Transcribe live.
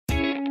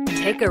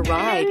Take a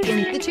ride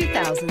in the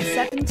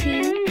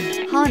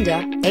 2017 Honda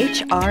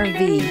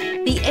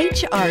HR-V. The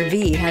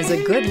HR-V has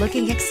a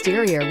good-looking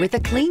exterior with a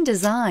clean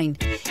design.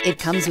 It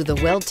comes with a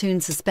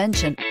well-tuned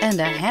suspension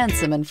and a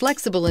handsome and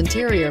flexible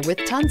interior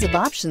with tons of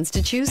options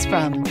to choose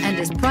from and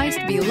is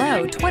priced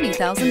below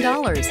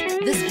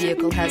 $20,000. This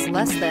vehicle has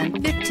less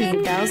than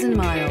 15,000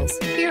 miles.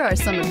 Here are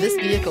some of this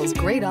vehicle's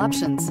great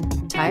options: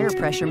 tire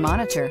pressure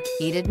monitor,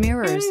 heated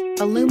mirrors,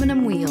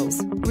 aluminum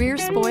wheels, rear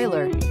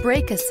spoiler,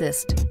 brake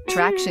assist,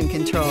 traction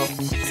control,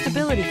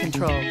 stability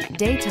control,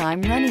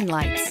 daytime running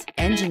lights,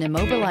 engine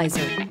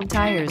immobilizer,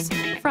 tires,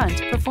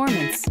 front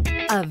performance.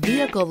 A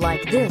vehicle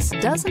like this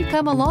doesn't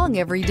come along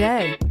every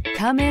day.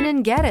 Come in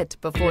and get it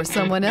before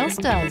someone else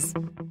does.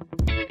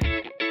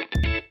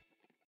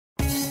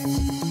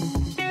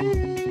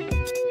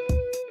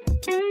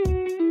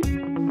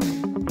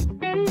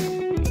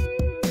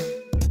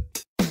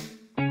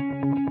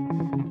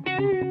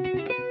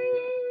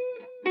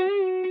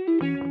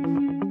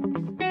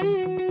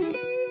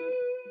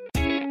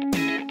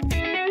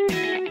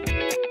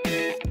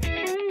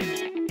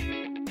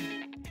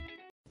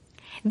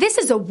 This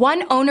is a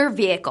one-owner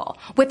vehicle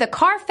with a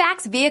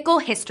Carfax Vehicle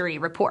History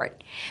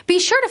Report. Be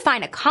sure to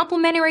find a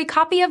complimentary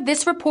copy of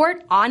this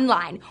report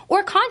online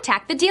or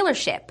contact the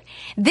dealership.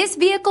 This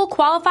vehicle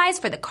qualifies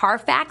for the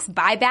Carfax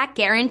Buyback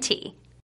Guarantee.